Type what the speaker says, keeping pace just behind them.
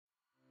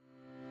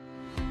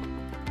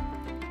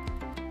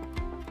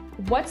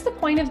What's the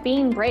point of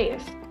being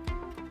brave?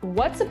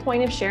 What's the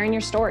point of sharing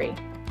your story?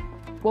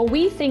 Well,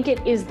 we think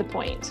it is the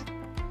point.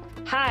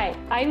 Hi,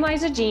 I'm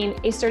Liza Jean,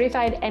 a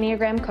certified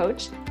Enneagram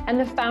coach and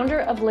the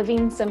founder of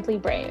Living Simply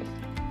Brave.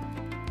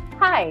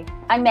 Hi,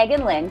 I'm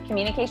Megan Lynn,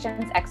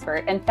 communications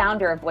expert and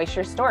founder of Voice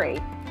Your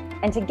Story.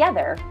 And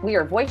together, we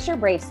are Voice Your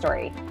Brave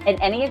Story, an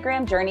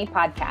Enneagram Journey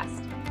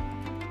podcast.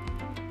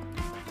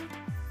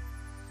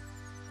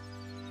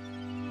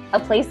 A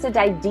place to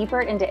dive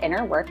deeper into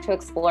inner work to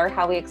explore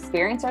how we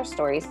experience our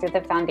stories through the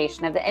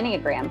foundation of the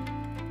Enneagram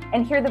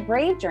and hear the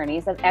brave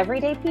journeys of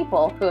everyday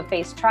people who have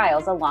faced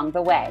trials along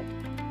the way.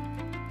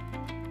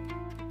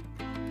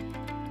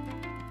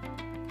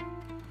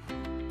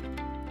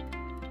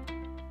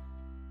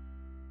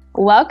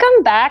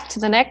 Welcome back to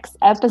the next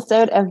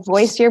episode of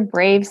Voice Your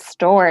Brave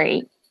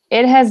Story.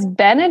 It has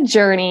been a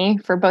journey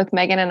for both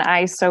Megan and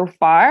I so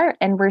far,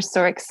 and we're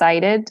so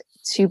excited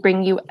to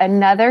bring you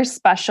another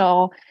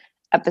special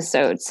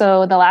episode.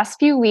 So the last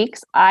few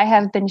weeks, I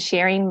have been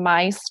sharing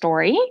my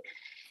story,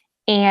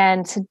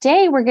 and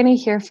today we're going to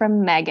hear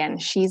from Megan.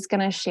 She's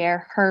going to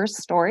share her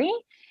story,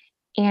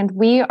 and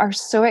we are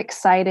so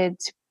excited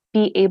to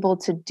be able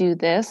to do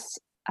this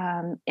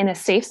in a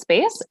safe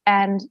space.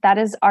 And that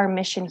is our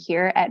mission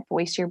here at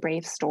Voice Your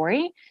Brave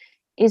Story,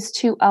 is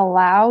to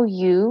allow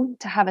you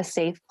to have a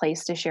safe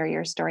place to share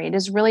your story. It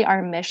is really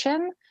our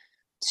mission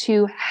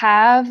to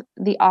have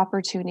the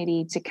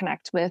opportunity to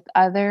connect with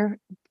other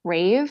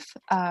brave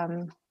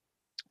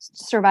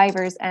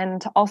survivors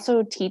and to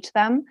also teach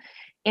them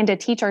and to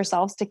teach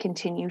ourselves to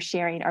continue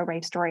sharing our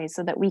brave stories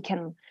so that we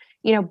can,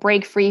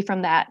 break free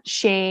from that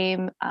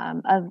shame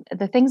of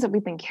the things that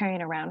we've been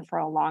carrying around for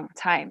a long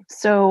time.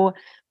 So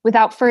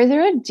without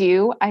further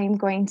ado, I'm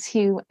going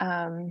to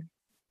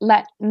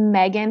let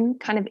Megan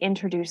kind of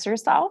introduce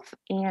herself,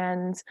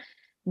 and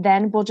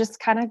then we'll just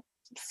kind of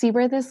see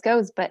where this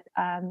goes. But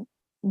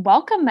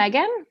welcome,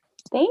 Megan.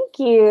 Thank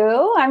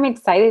you. I'm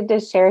excited to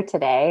share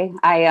today.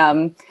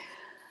 I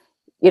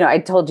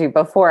told you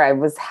before I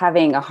was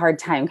having a hard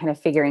time kind of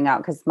figuring out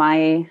because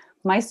my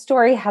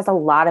story has a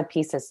lot of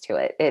pieces to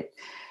it.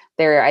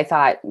 I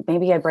thought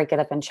maybe I break it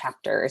up in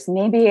chapters,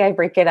 maybe I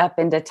break it up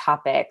into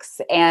topics,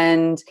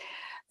 and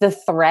the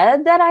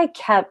thread that I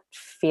kept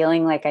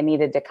feeling like I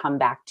needed to come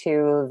back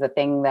to, the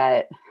thing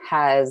that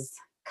has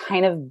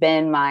kind of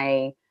been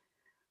my,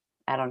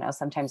 I don't know,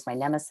 sometimes my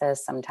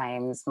nemesis,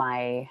 sometimes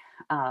my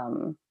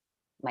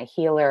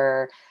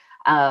healer.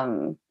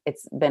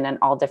 It's been in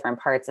all different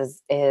parts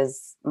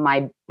is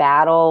my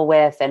battle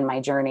with and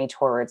my journey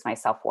towards my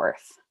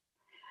self-worth.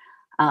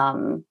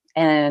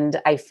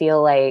 And I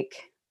feel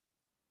like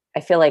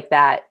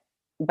that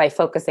by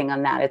focusing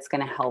on that, it's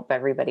going to help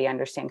everybody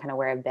understand kind of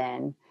where I've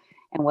been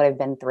and what I've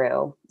been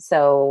through.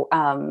 So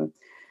I'm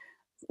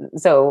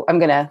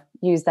going to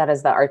use that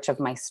as the arch of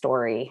my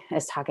story,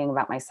 is talking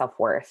about my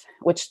self-worth,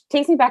 which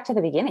takes me back to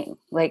the beginning.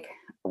 Like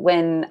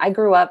when I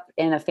grew up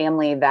in a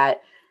family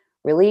that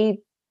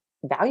really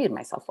valued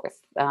my self-worth,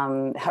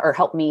 or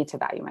helped me to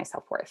value my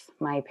self-worth.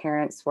 My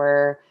parents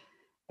were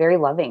very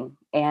loving,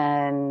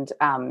 and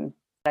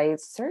I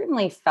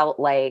certainly felt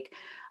like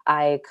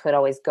I could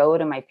always go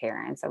to my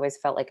parents. I always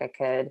felt like I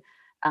could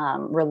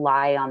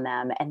rely on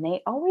them, and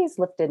they always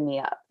lifted me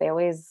up. They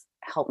always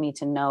helped me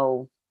to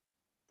know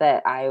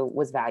that I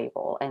was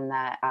valuable and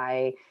that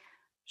I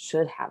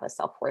should have a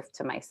self-worth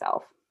to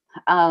myself,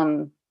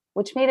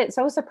 which made it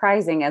so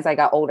surprising as I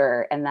got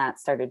older and that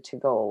started to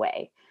go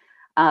away.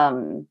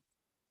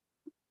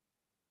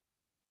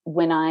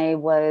 When I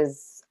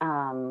was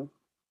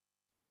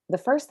the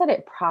first that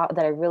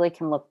I really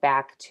can look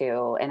back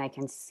to, and I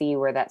can see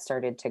where that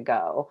started to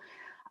go.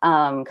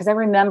 Because I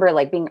remember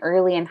like being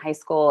early in high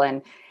school,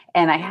 and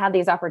I had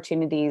these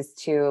opportunities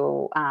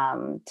to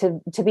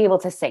be able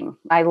to sing.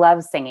 I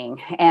love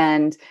singing,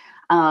 and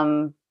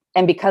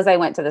because I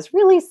went to this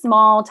really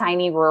small,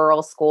 tiny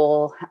rural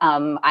school,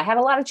 I had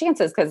a lot of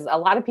chances because a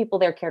lot of people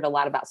there cared a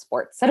lot about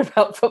sports and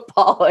about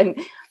football, and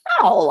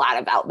not a whole lot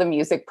about the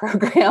music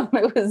program.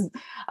 It was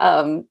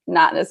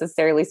not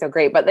necessarily so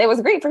great, but it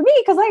was great for me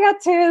because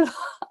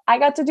I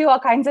got to do all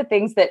kinds of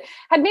things that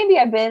had maybe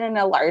I've been in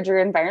a larger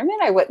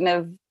environment, I wouldn't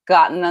have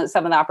gotten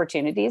some of the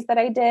opportunities that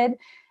I did.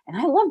 And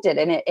I loved it.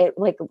 And it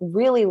like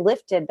really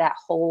lifted that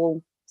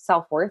whole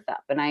self-worth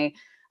up. And I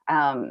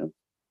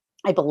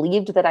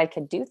believed that I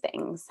could do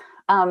things.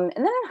 And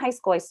then in high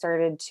school, I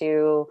started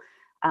to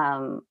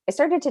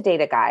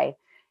date a guy,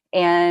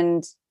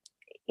 and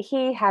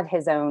he had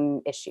his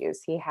own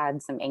issues. He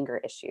had some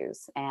anger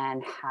issues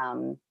and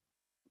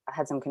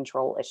had some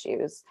control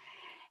issues.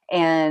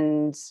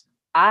 And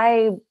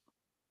I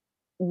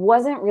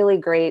wasn't really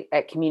great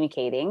at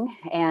communicating.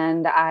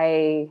 And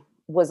I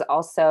was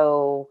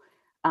also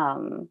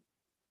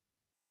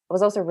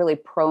really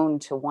prone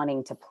to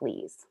wanting to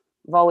please.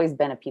 I've always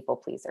been a people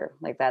pleaser.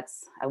 Like I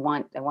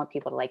want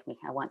people to like me.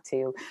 I want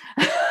to,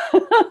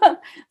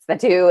 it's the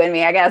two in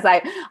me, I guess.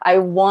 I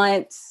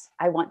want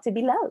to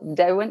be loved.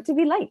 I want to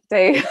be liked.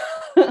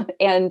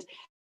 And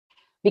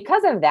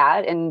because of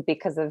that, and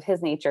because of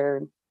his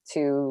nature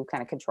to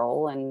kind of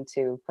control and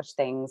to push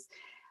things,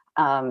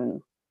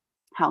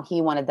 how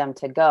he wanted them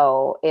to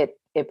go, it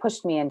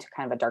pushed me into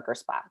kind of a darker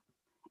spot.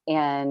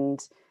 And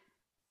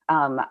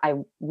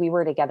we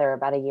were together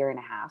about a year and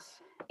a half.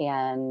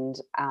 And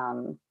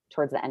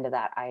towards the end of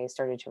that, I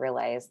started to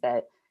realize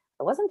that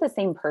I wasn't the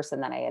same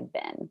person that I had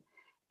been,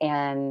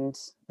 and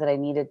that I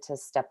needed to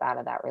step out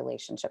of that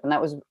relationship. And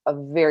that was a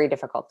very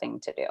difficult thing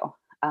to do.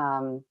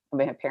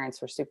 My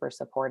parents were super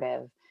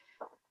supportive.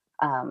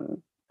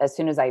 As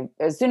soon as I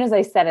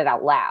said it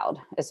out loud,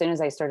 as soon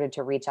as I started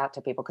to reach out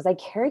to people, because I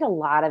carried a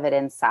lot of it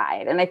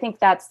inside. And I think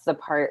that's the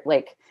part,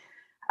 like,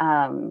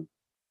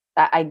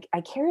 I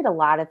carried a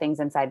lot of things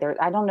inside there.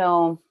 I don't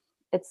know.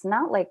 It's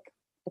not like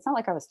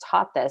I was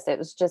taught this. It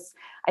was just,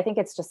 I think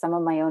it's just some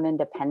of my own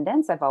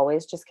independence. I've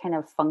always just kind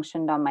of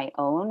functioned on my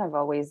own. I've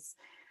always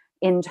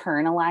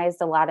internalized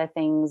a lot of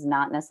things,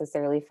 not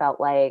necessarily felt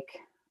like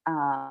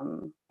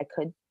I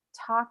could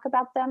talk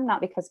about them, not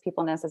because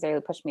people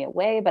necessarily pushed me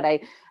away, but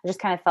I just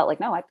kind of felt like,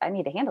 no, I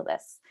need to handle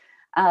this.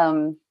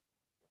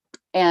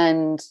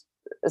 And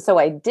so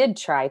I did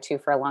try to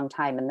for a long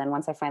time. And then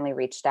once I finally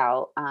reached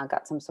out,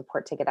 got some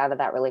support to get out of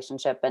that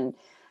relationship. And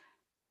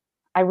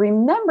I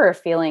remember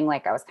feeling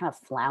like I was kind of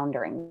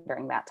floundering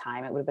during that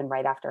time. It would have been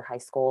right after high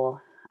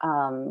school.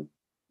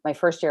 My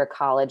first year of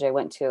college, I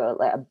went to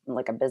a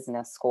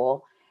business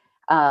school.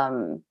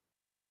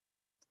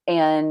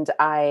 And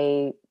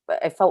I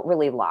felt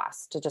really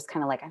lost, to just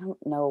kind of like, I don't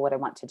know what I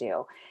want to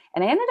do.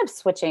 And I ended up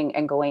switching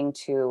and going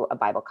to a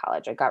Bible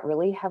college. I got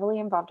really heavily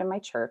involved in my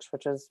church,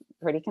 which was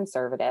pretty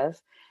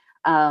conservative.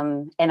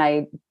 And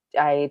I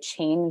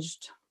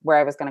changed where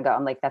I was going to go.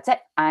 I'm like, that's it.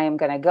 I'm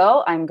going to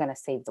go. I'm going to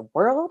save the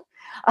world.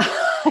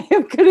 I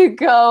am going to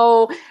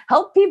go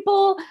help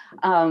people.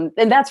 And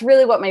that's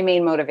really what my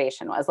main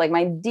motivation was. Like,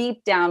 my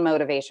deep down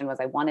motivation was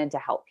I wanted to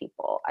help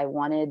people. I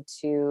wanted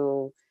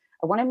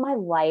my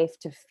life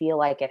to feel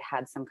like it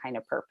had some kind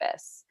of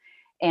purpose.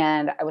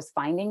 And I was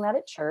finding that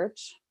at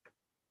church.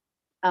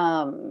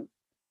 And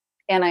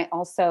I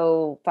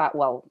also thought,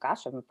 well,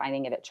 gosh, I'm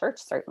finding it at church.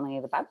 Certainly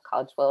the Bible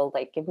college will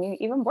like give me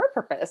even more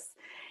purpose.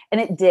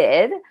 And it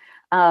did, in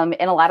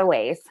a lot of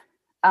ways,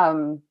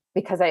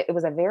 because it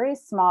was a very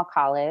small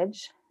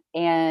college,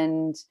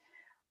 and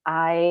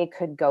I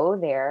could go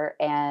there,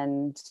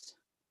 and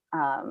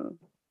the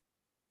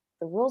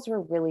rules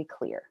were really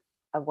clear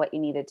of what you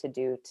needed to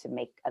do to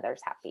make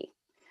others happy.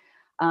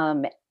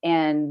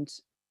 And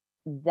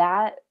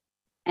that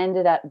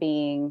ended up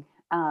being,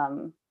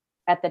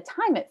 at the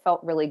time, it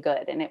felt really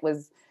good. And it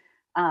was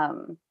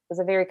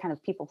a very kind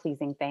of people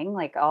pleasing thing.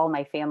 Like, all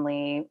my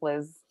family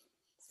was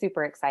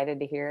super excited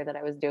to hear that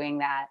I was doing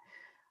that.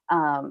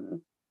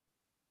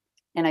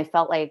 And I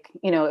felt like,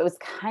 it was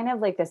kind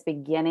of like this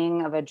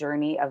beginning of a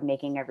journey of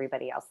making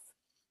everybody else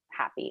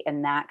happy,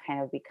 and that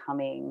kind of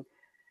becoming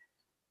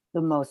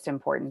the most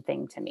important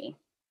thing to me.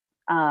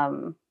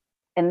 And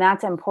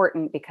that's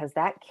important because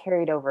that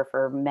carried over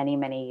for many,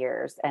 many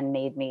years and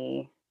made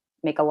me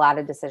make a lot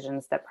of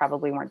decisions that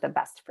probably weren't the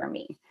best for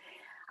me.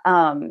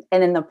 And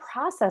in the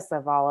process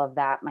of all of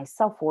that, my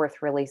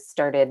self-worth really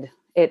started,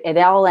 it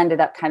all ended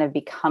up kind of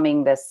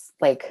becoming this,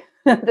 like,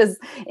 this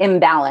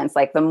imbalance.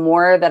 Like, the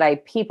more that I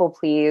people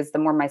pleased, the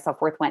more my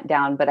self-worth went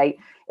down. But it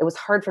was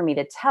hard for me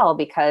to tell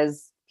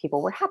because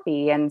people were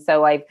happy. And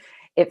so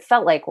it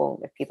felt like, well,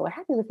 if people are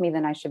happy with me,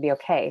 then I should be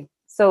okay.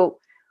 So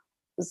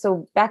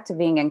back to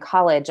being in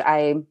college,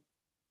 I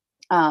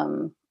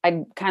kind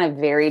of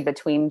varied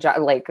between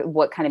like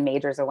what kind of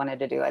majors I wanted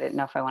to do. I didn't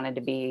know if I wanted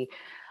to be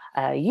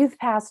a youth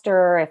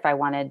pastor, if I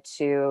wanted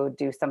to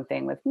do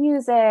something with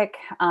music,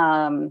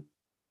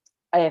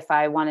 if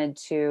I wanted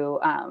to,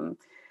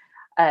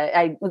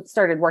 I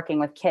started working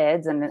with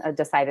kids and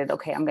decided,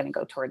 okay, I'm going to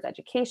go towards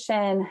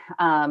education,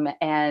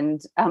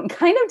 and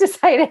kind of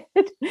decided,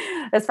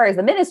 as far as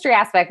the ministry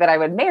aspect, that I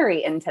would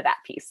marry into that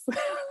piece.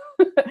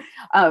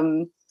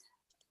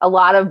 A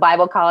lot of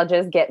Bible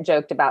colleges get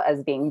joked about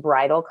as being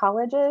bridal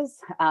colleges.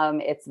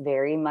 It's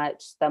very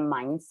much the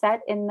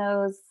mindset in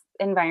those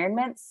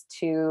environments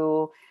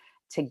to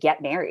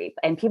get married,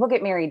 and people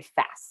get married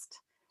fast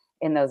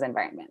in those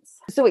environments.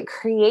 So it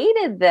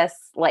created this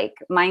like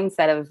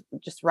mindset of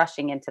just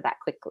rushing into that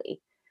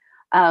quickly.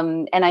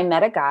 And I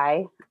met a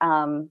guy,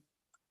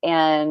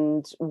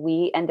 and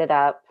we ended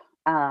up,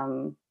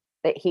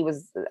 that he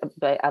was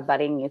a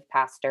budding youth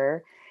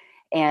pastor.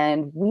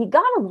 And we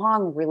got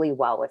along really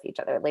well with each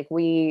other. Like,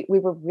 we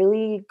were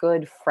really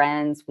good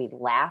friends. We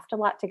laughed a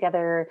lot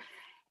together.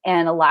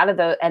 And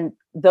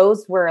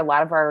those were a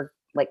lot of our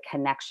like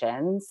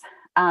connections.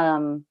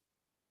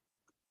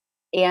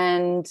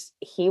 And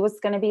he was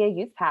going to be a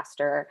youth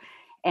pastor,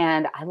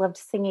 and I loved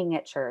singing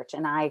at church,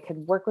 and I could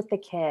work with the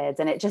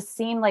kids. And it just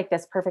seemed like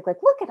this perfect,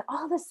 like, look at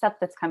all this stuff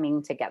that's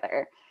coming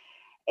together.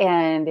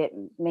 And it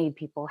made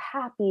people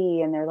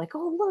happy. And they're like,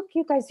 oh, look,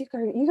 you guys,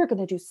 you're going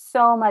to do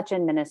so much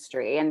in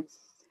ministry. And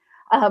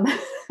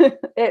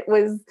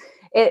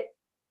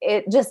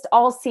it just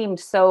all seemed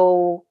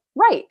so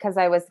Right, because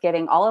I was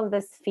getting all of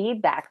this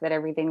feedback that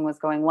everything was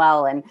going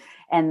well,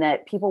 and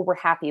that people were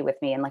happy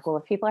with me, and like, well,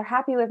 if people are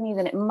happy with me,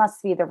 then it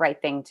must be the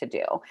right thing to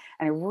do.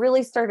 And I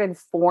really started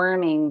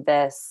forming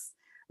this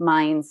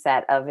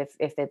mindset of,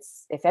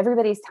 if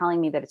everybody's telling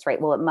me that it's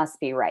right, well, it must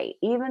be right,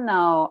 even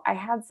though I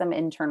had some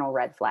internal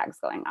red flags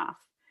going off.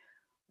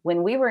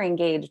 When we were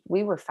engaged,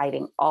 we were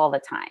fighting all the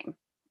time.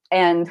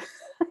 And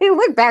I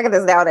look back at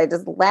this now and I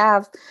just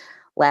laugh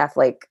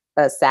like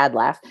a sad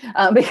laugh,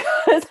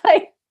 because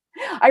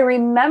I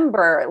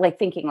remember like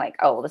thinking like,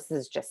 oh, this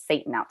is just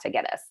Satan out to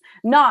get us.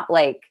 Not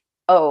like,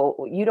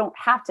 oh, you don't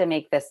have to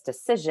make this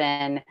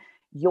decision.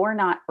 You're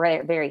not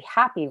very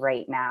happy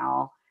right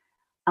now.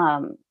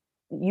 Um,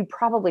 you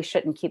probably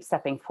shouldn't keep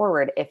stepping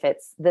forward if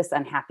it's this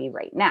unhappy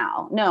right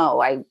now.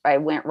 No, I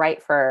went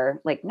right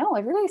for like, no,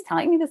 everybody's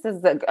telling me this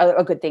is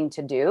a good thing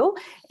to do.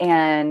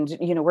 And,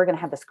 we're going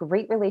to have this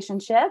great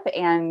relationship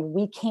and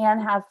we can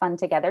have fun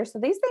together. So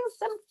these things,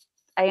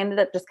 I ended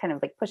up just kind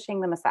of like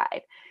pushing them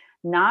aside,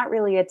 not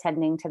really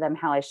attending to them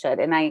how I should.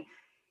 And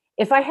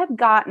if I had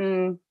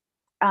gotten,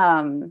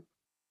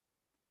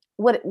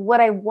 what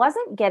I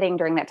wasn't getting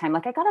during that time,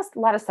 like I got a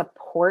lot of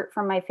support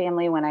from my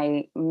family when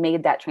I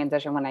made that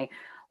transition, when I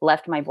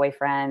left my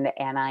boyfriend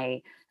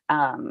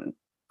um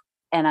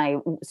and I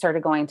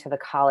started going to the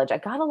college. I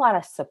got a lot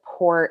of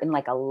support in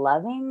like a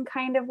loving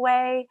kind of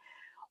way.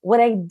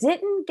 What I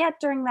didn't get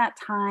during that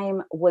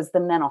time was the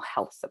mental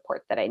health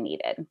support that I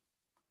needed.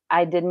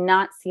 I did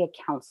not see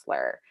a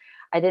counselor.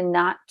 I did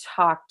not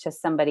talk to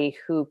somebody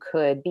who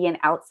could be an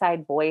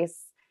outside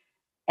voice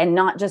and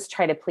not just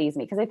try to please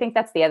me. Because I think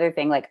that's the other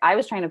thing. Like I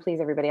was trying to please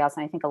everybody else.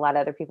 And I think a lot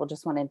of other people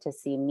just wanted to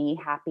see me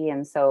happy.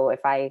 And so if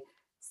I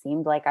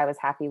seemed like I was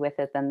happy with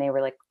it, then they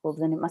were like, well,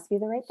 then it must be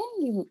the right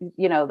thing.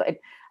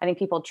 I think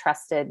people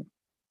trusted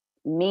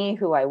me,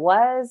 who I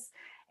was.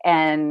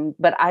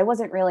 But I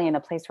wasn't really in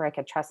a place where I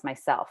could trust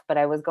myself, but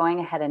I was going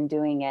ahead and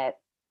doing it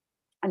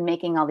and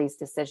making all these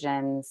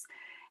decisions.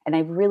 And I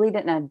really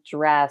didn't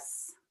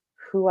address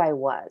who I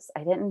was.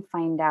 I didn't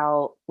find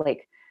out,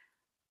 like,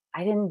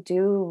 I didn't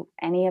do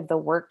any of the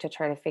work to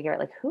try to figure out,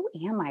 like, who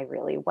am I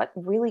really? What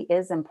really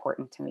is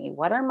important to me?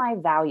 What are my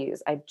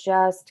values? I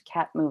just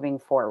kept moving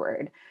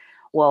forward.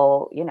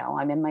 Well,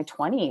 I'm in my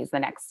 20s. The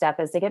next step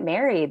is to get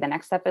married. The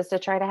next step is to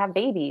try to have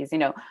babies.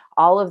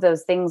 All of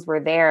those things were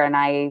there. And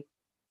I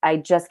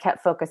just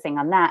kept focusing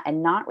on that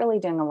and not really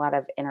doing a lot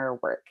of inner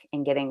work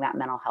and getting that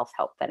mental health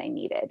help that I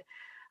needed.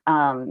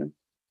 Um,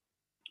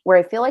 where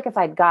I feel like if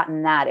I'd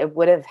gotten that, it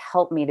would have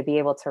helped me to be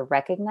able to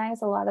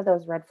recognize a lot of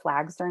those red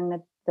flags during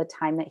the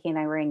time that he and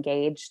I were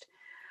engaged.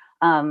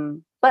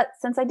 But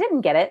since I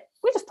didn't get it,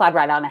 we just plowed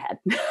right on ahead.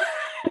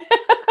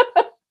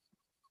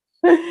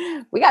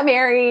 We got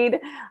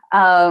married.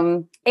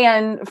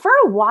 And for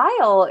a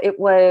while it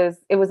was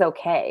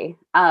okay.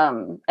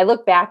 I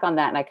look back on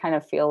that and I kind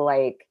of feel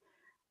like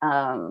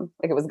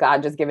it was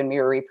God just giving me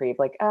a reprieve.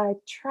 Like, I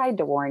tried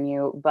to warn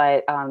you,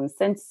 but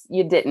since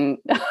you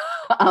didn't,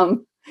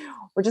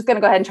 we're just going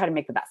to go ahead and try to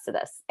make the best of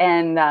this.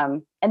 And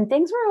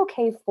things were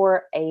okay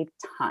for a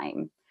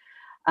time.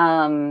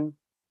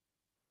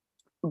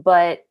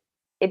 But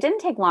it didn't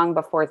take long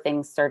before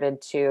things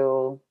started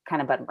to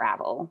kind of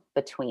unravel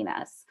between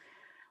us.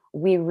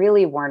 We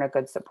really weren't a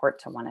good support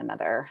to one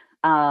another.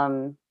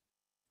 And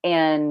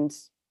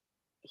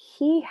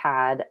he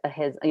had I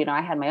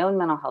had my own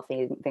mental health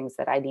things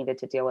that I needed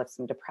to deal with,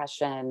 some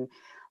depression,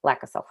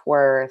 lack of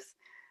self-worth.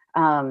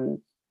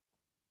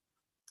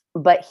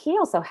 But he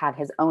also had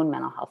his own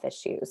mental health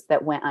issues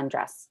that went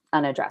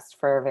unaddressed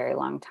for a very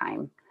long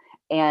time.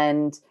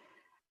 And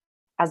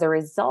as a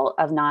result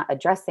of not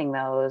addressing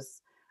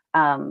those,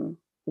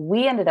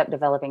 we ended up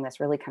developing this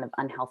really kind of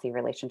unhealthy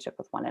relationship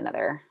with one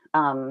another.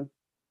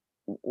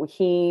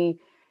 He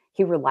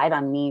relied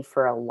on me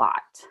for a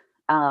lot.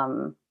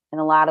 In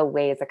a lot of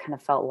ways, I kind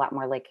of felt a lot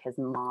more like his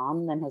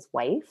mom than his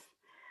wife.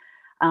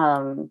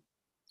 And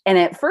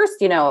at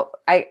first,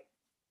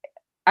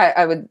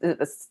 I would,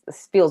 this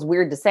feels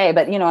weird to say,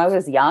 but, I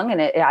was young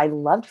and I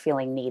loved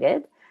feeling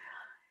needed.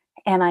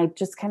 And I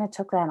just kind of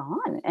took that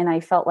on and I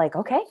felt like,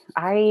 okay,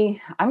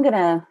 I'm going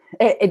to,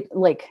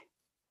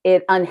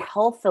 it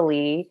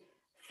unhealthily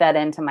fed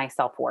into my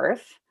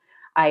self-worth.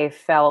 I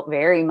felt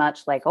very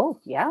much like, oh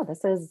yeah,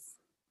 this is,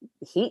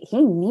 he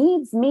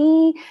needs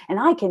me and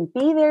I can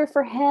be there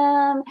for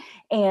him.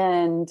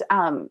 And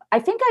I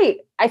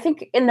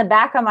think in the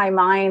back of my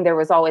mind, there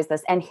was always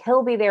this, and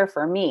he'll be there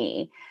for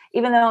me,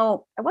 even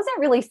though I wasn't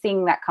really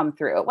seeing that come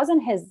through. It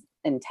wasn't his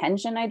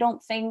intention, I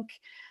don't think.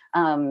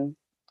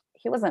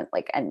 He wasn't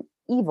like an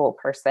evil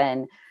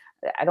person.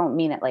 I don't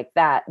mean it like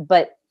that,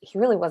 but he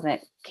really wasn't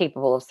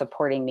capable of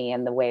supporting me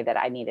in the way that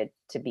I needed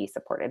to be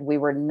supported. We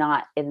were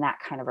not in that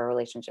kind of a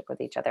relationship with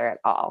each other at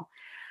all.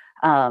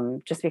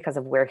 Just because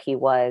of where he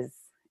was,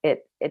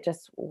 it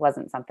just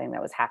wasn't something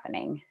that was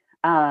happening.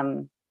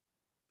 And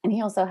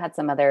he also had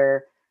some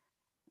other,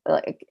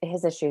 like,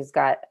 his issues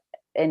got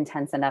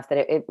intense enough that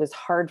it was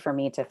hard for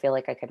me to feel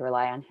like I could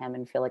rely on him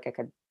and feel like I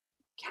could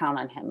count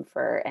on him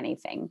for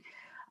anything.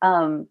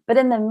 But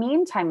in the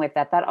meantime, with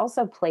that, that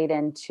also played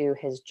into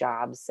his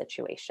job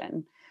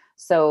situation.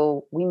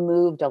 So we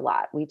moved a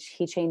lot.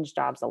 He changed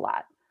jobs a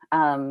lot.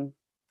 Um,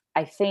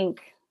 I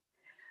think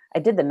I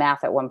did the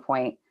math at one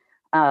point.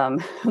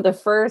 The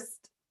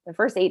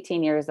first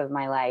 18 years of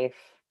my life,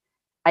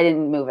 I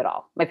didn't move at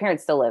all. My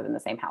parents still live in the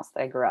same house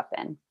that I grew up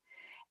in.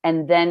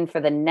 And then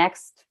for the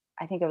next,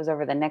 I think it was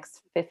over the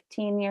next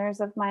 15 years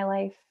of my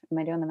life. Am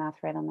I doing the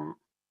math right on that?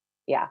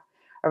 Yeah.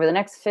 Over the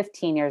next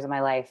 15 years of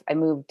my life, I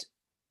moved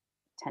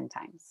 10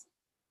 times.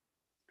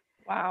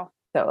 Wow.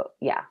 So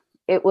yeah,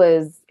 it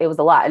was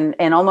a lot.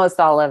 And almost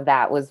all of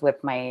that was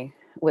with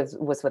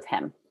was with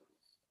him.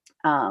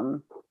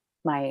 Um,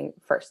 my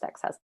first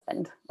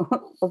ex-husband.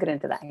 We'll get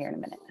into that here in a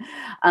minute.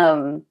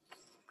 Um,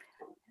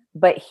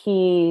 but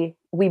we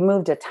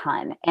moved a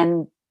ton,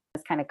 and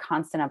this kind of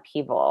constant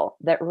upheaval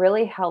that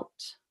really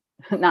helped,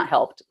 not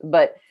helped,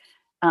 but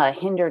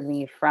hindered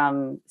me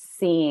from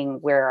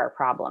seeing where our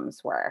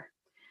problems were.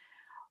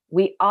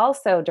 We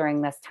also,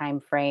 during this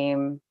time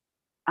frame,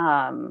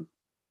 um,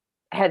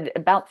 had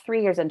about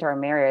 3 years into our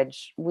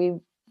marriage, we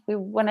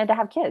wanted to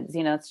have kids.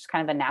 It's just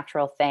kind of a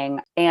natural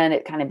thing, and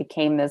it kind of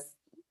became this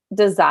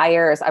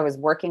desire. As I was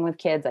working with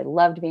kids, I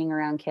loved being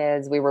around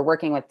kids. We were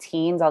working with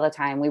teens all the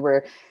time. We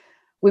were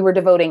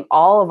devoting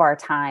all of our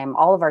time,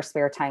 all of our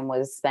spare time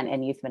was spent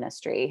in youth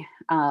ministry.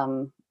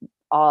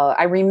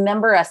 I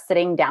remember us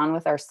sitting down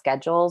with our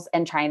schedules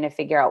and trying to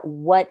figure out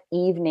what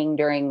evening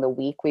during the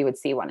week we would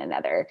see one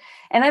another.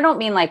 And I don't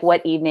mean like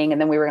what evening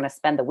and then we were going to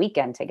spend the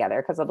weekend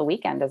together, because the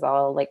weekend is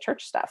all like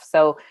church stuff.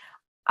 So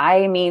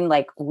I mean,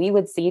 like we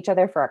would see each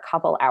other for a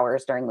couple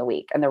hours during the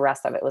week, and the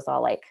rest of it was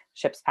all like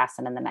ships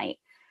passing in the night.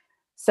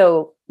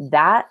 So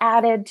that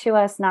added to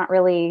us not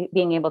really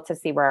being able to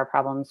see where our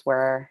problems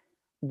were.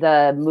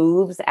 The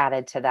moves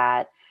added to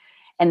that.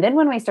 And then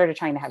when we started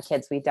trying to have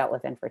kids, we dealt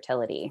with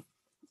infertility.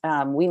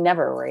 We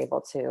never were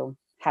able to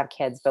have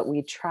kids, but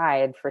we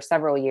tried for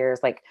several years,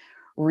 like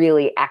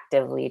really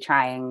actively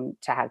trying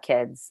to have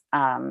kids.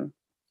 And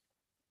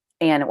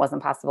it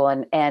wasn't possible.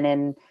 And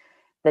in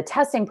the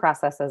testing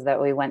processes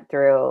that we went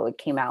through, it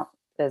came out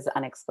as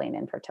unexplained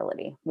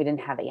infertility. We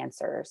didn't have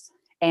answers.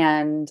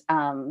 And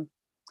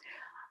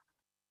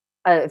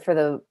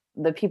for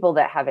the people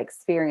that have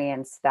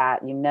experienced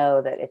that,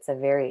 that it's a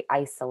very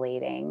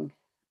isolating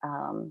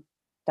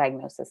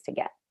diagnosis to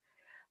get.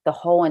 The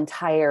whole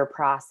entire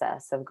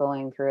process of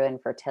going through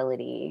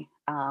infertility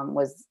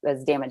was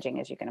as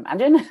damaging as you can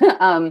imagine.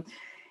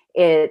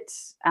 It,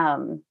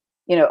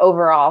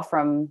 overall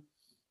from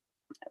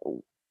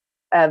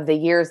of the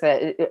years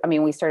that,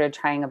 we started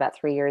trying about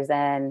 3 years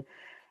in,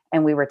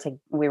 and we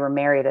were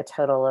married a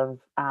total of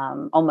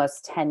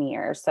almost 10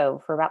 years.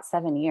 So for about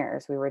 7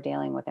 years, we were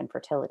dealing with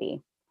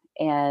infertility,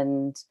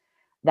 and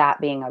that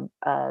being a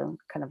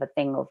kind of a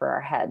thing over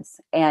our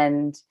heads.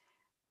 And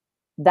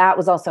that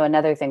was also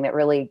another thing that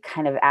really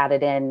kind of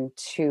added in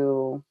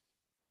to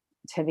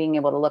being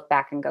able to look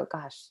back and go,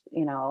 gosh,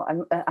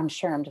 I'm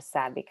sure I'm just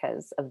sad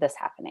because of this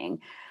happening.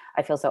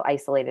 I feel so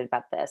isolated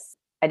about this.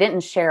 I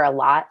didn't share a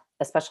lot,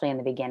 especially in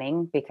the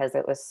beginning, because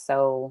it was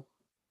so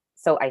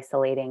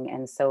isolating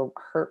and so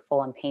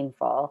hurtful and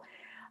painful.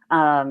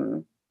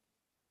 And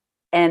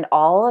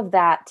all of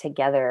that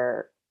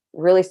together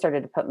really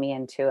started to put me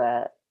into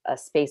a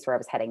space where I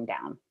was heading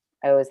down.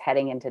 I was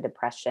heading into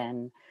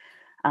depression.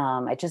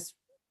 I just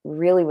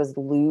really was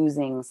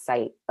losing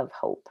sight of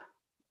hope.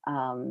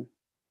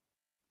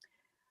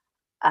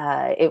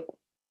 It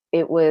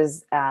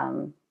was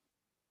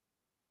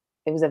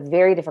a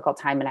very difficult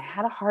time, and I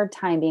had a hard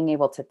time being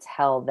able to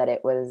tell that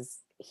it was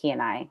he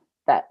and I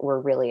that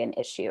were really an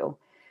issue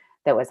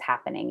that was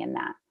happening in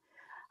that.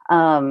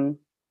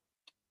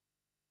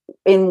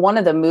 In one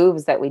of the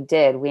moves that we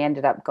did, we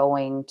ended up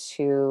going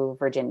to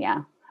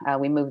Virginia.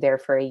 We moved there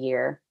for a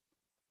year,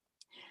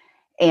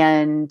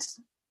 and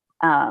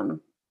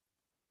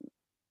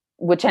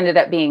which ended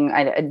up being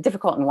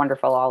difficult and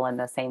wonderful all in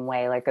the same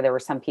way. Like there were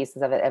some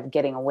pieces of it of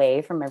getting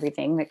away from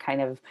everything that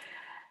kind of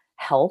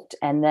helped.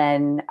 And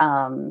then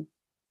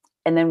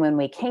when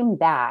we came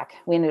back,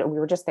 we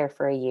were just there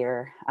for a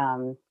year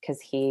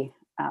because he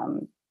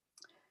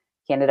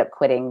ended up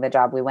quitting the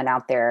job. We went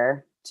out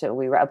there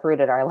we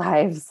uprooted our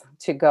lives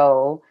to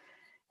go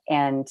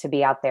and to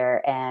be out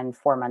there. And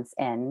 4 months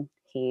in,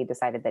 he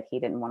decided that he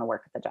didn't want to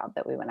work at the job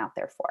that we went out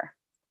there for.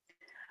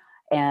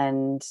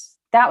 And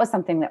that was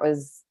something that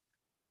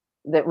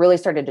really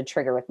started to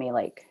trigger with me,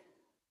 like,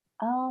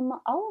 all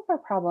of our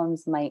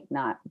problems might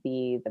not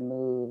be the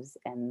moves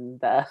and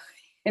the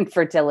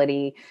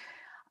infertility.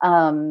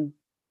 And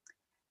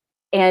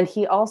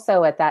he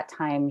also at that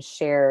time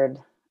shared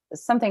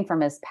something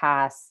from his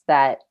past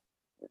that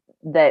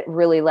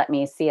really let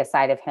me see a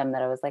side of him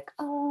that I was like,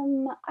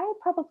 I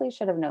probably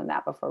should have known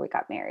that before we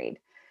got married.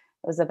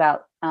 It was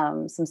about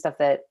some stuff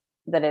that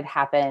had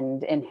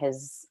happened in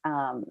his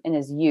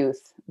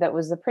youth that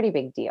was a pretty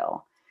big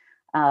deal.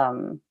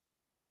 And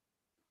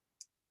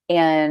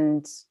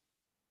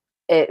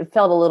it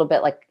felt a little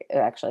bit like, it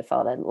actually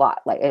felt a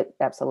lot like it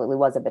absolutely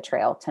was a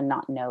betrayal to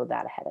not know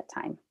that ahead of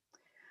time.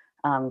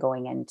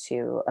 going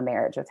into a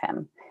marriage with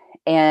him.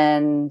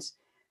 And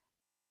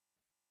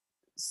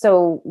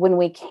so when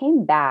we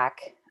came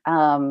back,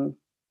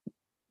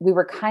 we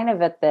were kind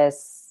of at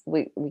this,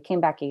 we came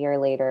back a year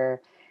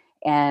later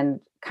and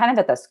kind of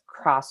at this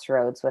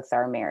crossroads with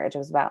our marriage. It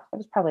was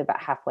probably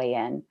about halfway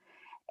in.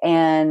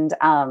 And,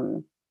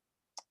 and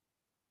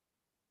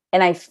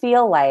I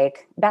feel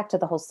like, back to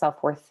the whole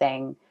self-worth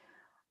thing,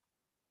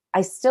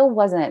 I still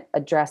wasn't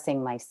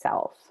addressing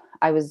myself.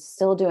 I was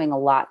still doing a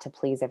lot to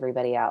please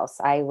everybody else.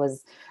 I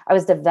was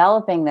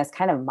developing this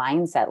kind of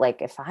mindset,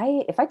 like if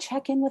I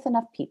check in with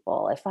enough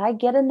people, if I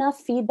get enough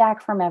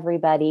feedback from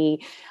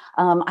everybody,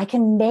 I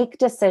can make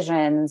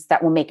decisions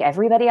that will make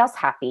everybody else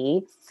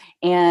happy.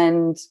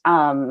 And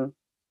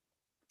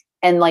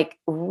like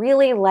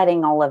really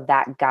letting all of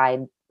that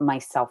guide my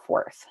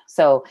self-worth.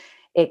 So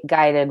it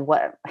guided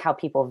how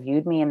people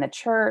viewed me in the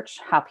church,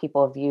 how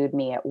people viewed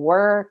me at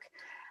work,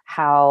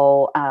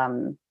 how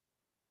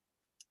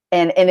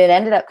and it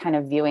ended up kind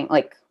of viewing,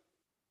 like,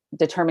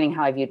 determining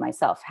how I viewed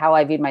myself. How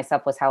I viewed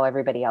myself was how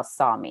everybody else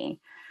saw me.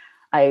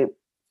 I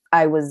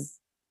I was,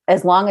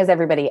 as long as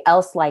everybody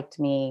else liked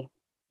me,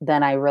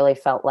 then I really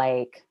felt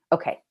like,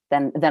 okay,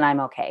 then I'm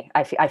okay.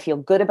 I feel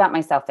good about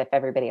myself if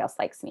everybody else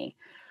likes me,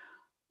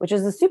 which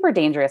is a super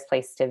dangerous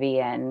place to be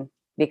in,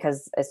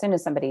 because as soon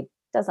as somebody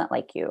doesn't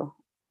like you,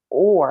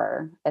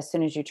 or as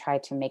soon as you try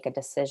to make a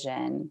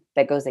decision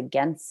that goes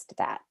against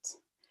that,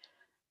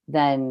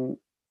 then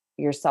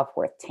your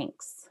self-worth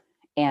tanks.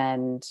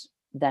 And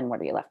then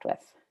what are you left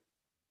with?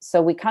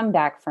 So we come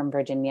back from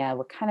Virginia.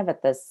 We're kind of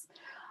at this,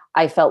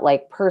 I felt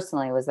like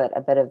personally was at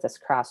a bit of this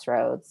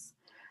crossroads.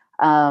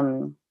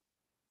 Um,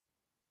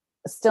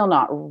 Still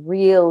not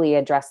really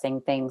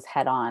addressing things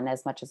head on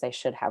as much as I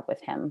should have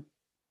with him.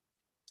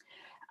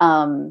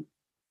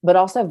 But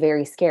also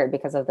very scared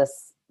because of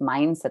this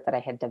mindset that I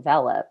had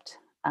developed.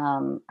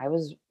 I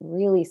was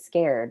really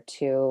scared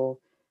to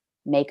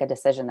make a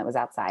decision that was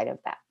outside of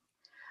that.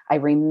 I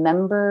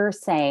remember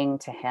saying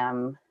to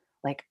him,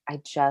 like,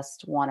 I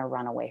just want to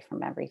run away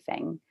from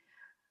everything,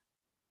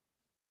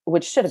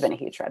 which should have been a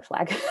huge red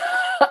flag.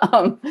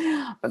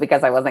 But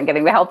because I wasn't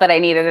getting the help that I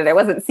needed, and I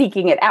wasn't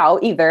seeking it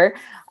out either,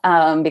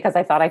 because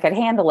I thought I could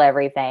handle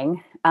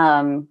everything.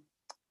 But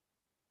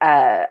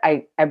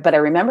I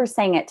remember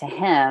saying it to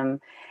him,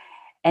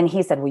 and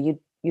he said, "Well,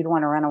 you'd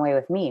want to run away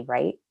with me,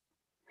 right?"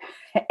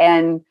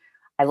 And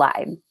I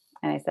lied,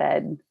 and I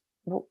said,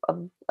 "Well,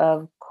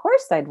 of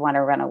course I'd want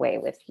to run away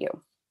with you."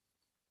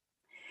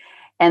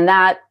 And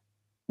that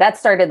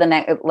started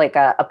like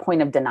a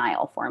point of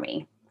denial for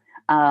me,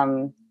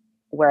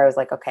 where I was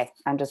like, okay,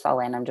 I'm just all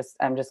in. I'm just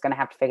going to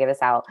have to figure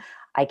this out.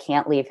 I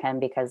can't leave him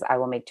because I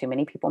will make too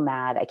many people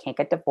mad. I can't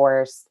get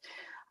divorced.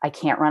 I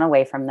can't run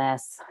away from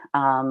this.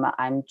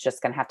 I'm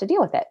just going to have to deal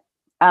with it.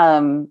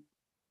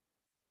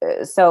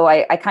 So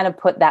I kind of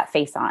put that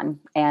face on,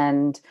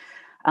 and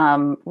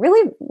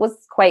really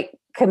was quite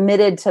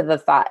committed to the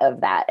thought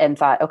of that, and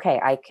thought, okay,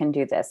 I can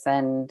do this.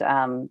 And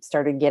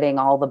started getting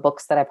all the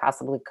books that I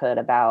possibly could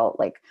about,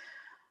 like,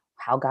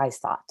 how guys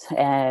thought,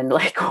 and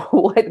like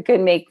what could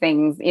make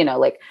things,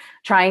 like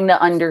trying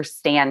to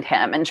understand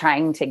him and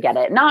trying to get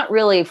it, not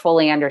really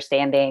fully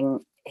understanding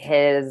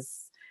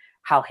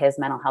how his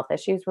mental health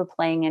issues were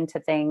playing into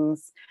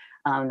things,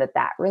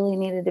 that really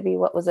needed to be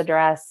what was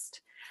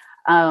addressed.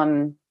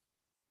 And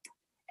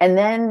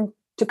then,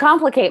 to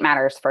complicate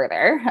matters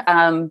further,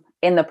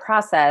 in the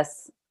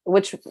process,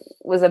 which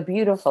was a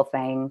beautiful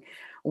thing,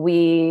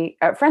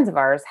 friends of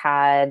ours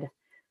had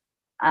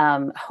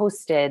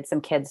hosted some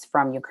kids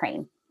from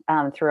Ukraine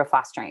through a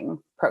fostering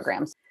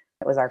program.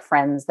 It was our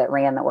friends that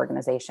ran the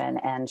organization,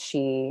 and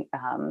she,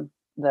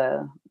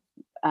 the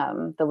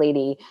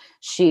lady,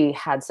 she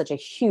had such a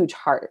huge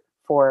heart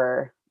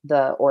for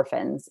the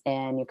orphans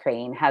in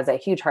Ukraine, has a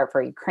huge heart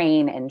for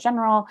Ukraine in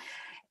general,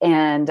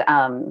 and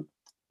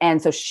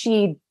so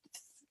she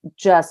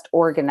just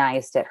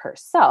organized it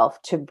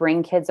herself to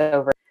bring kids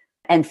over,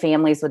 and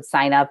families would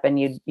sign up, and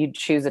you'd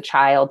choose a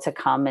child to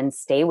come and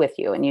stay with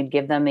you, and you'd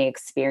give them the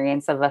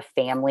experience of a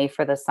family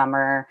for the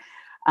summer.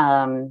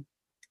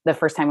 The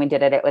first time we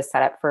did it, it was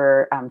set up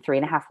for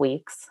 3.5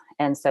 weeks.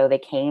 And so they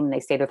came, they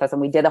stayed with us,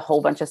 and we did a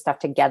whole bunch of stuff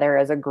together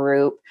as a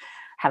group,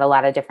 had a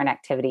lot of different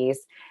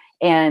activities.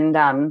 And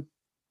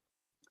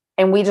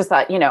we just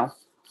thought,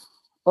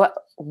 what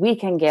we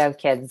can give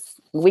kids,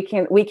 we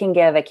can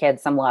give a kid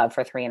some love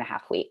for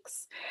 3.5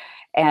 weeks.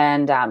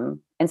 And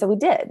so we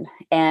did,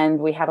 and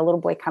we had a little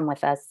boy come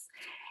with us,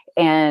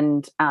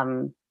 and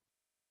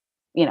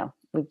we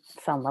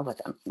fell in love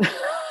with him.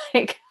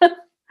 Like,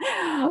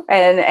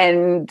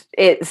 and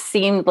it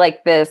seemed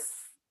like a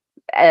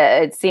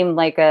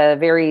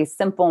very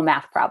simple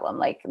math problem.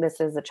 Like, this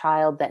is a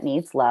child that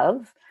needs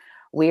love.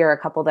 We are a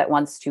couple that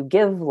wants to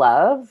give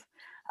love.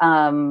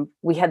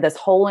 We had this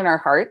hole in our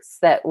hearts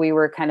that we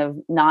were kind of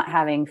not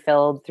having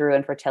filled through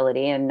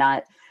infertility, and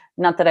not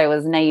that I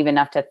was naive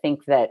enough to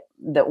think that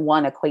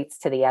one equates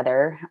to the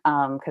other,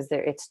 because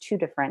it's two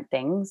different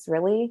things,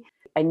 really.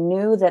 I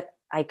knew that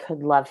I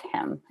could love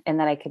him and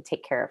that I could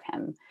take care of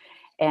him.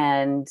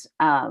 And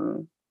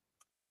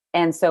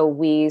And so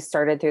we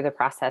started through the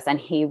process, and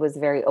he was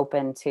very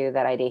open to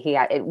that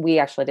idea. We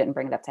actually didn't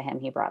bring it up to him.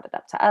 He brought it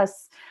up to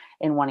us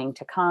in wanting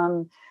to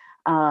come.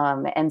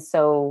 And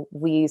so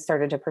we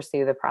started to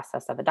pursue the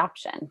process of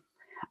adoption.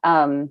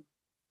 The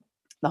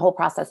whole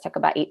process took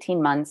about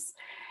 18 months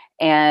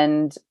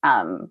and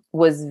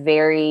was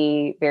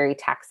very, very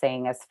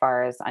taxing as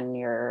far as on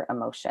your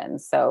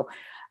emotions. So,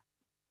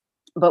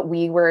 but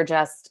we were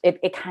just,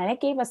 it kind of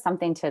gave us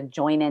something to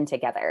join in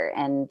together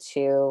and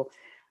to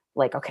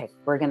like, okay,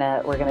 we're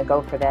gonna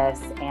go for this,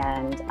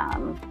 and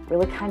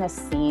really kind of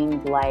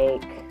seemed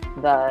like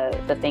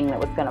the thing that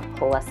was gonna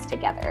pull us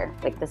together.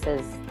 Like this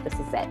is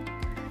it.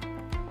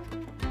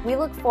 We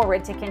look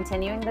forward to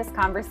continuing this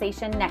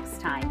conversation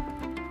next time.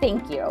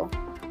 Thank you.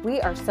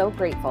 We are so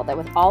grateful that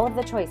with all of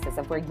the choices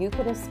of where you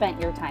could have spent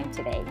your time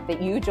today,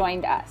 that you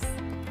joined us.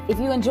 If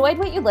you enjoyed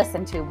what you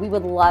listened to, we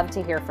would love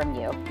to hear from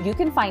you. You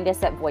can find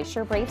us at Voice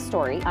Your Brave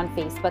Story on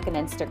Facebook and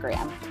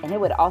Instagram. And it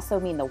would also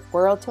mean the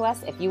world to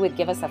us if you would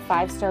give us a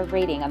 5-star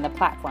rating on the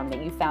platform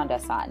that you found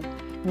us on.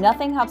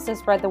 Nothing helps to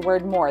spread the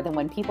word more than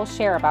when people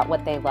share about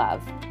what they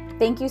love.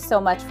 Thank you so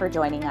much for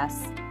joining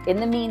us. In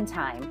the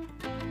meantime,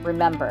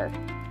 remember,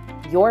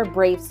 your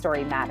brave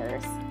story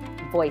matters.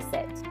 Voice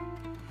it.